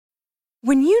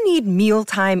When you need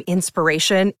mealtime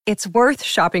inspiration, it's worth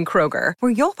shopping Kroger,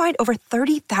 where you'll find over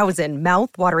 30,000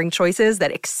 mouth-watering choices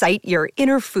that excite your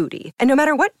inner foodie. And no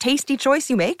matter what tasty choice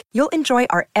you make, you'll enjoy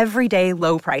our everyday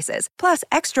low prices, plus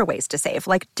extra ways to save,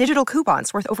 like digital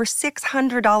coupons worth over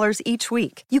 $600 each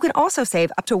week. You can also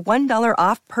save up to $1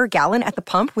 off per gallon at the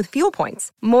pump with fuel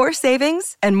points. More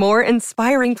savings and more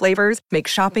inspiring flavors make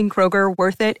shopping Kroger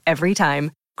worth it every time.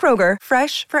 Kroger,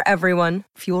 fresh for everyone.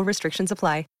 Fuel restrictions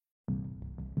apply.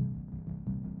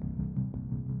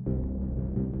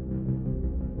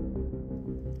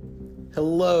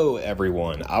 Hello,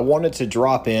 everyone. I wanted to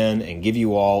drop in and give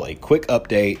you all a quick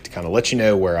update to kind of let you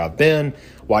know where I've been,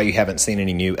 why you haven't seen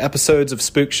any new episodes of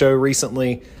Spook Show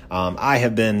recently. I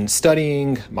have been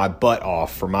studying my butt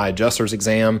off for my adjuster's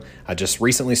exam. I just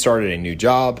recently started a new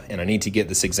job, and I need to get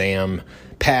this exam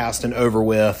passed and over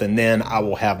with, and then I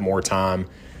will have more time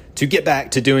to get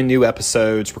back to doing new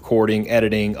episodes, recording,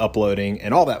 editing, uploading,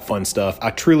 and all that fun stuff.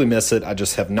 I truly miss it. I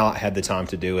just have not had the time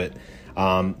to do it.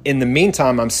 In the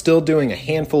meantime, I'm still doing a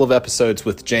handful of episodes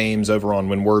with James over on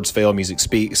When Words Fail, Music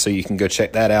Speaks, so you can go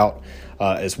check that out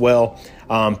as well.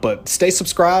 But stay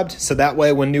subscribed, so that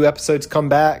way when new episodes come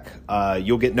back,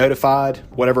 you'll get notified,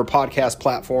 whatever podcast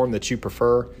platform that you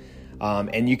prefer.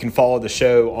 And you can follow the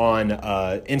show on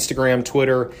Instagram,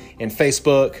 Twitter, and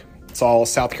Facebook. It's all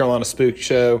South Carolina Spook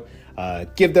Show.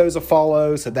 Give those a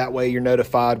follow, so that way you're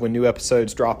notified when new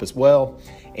episodes drop as well.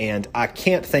 And I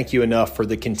can't thank you enough for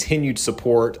the continued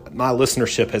support. My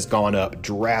listenership has gone up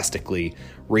drastically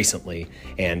recently,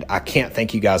 and I can't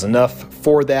thank you guys enough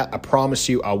for that. I promise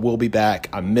you I will be back.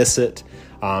 I miss it.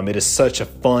 It is such a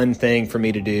fun thing for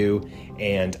me to do,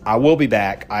 and I will be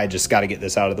back. I just got to get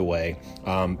this out of the way.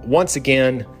 Once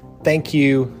again, thank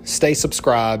you. Stay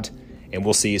subscribed, and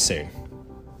we'll see you soon.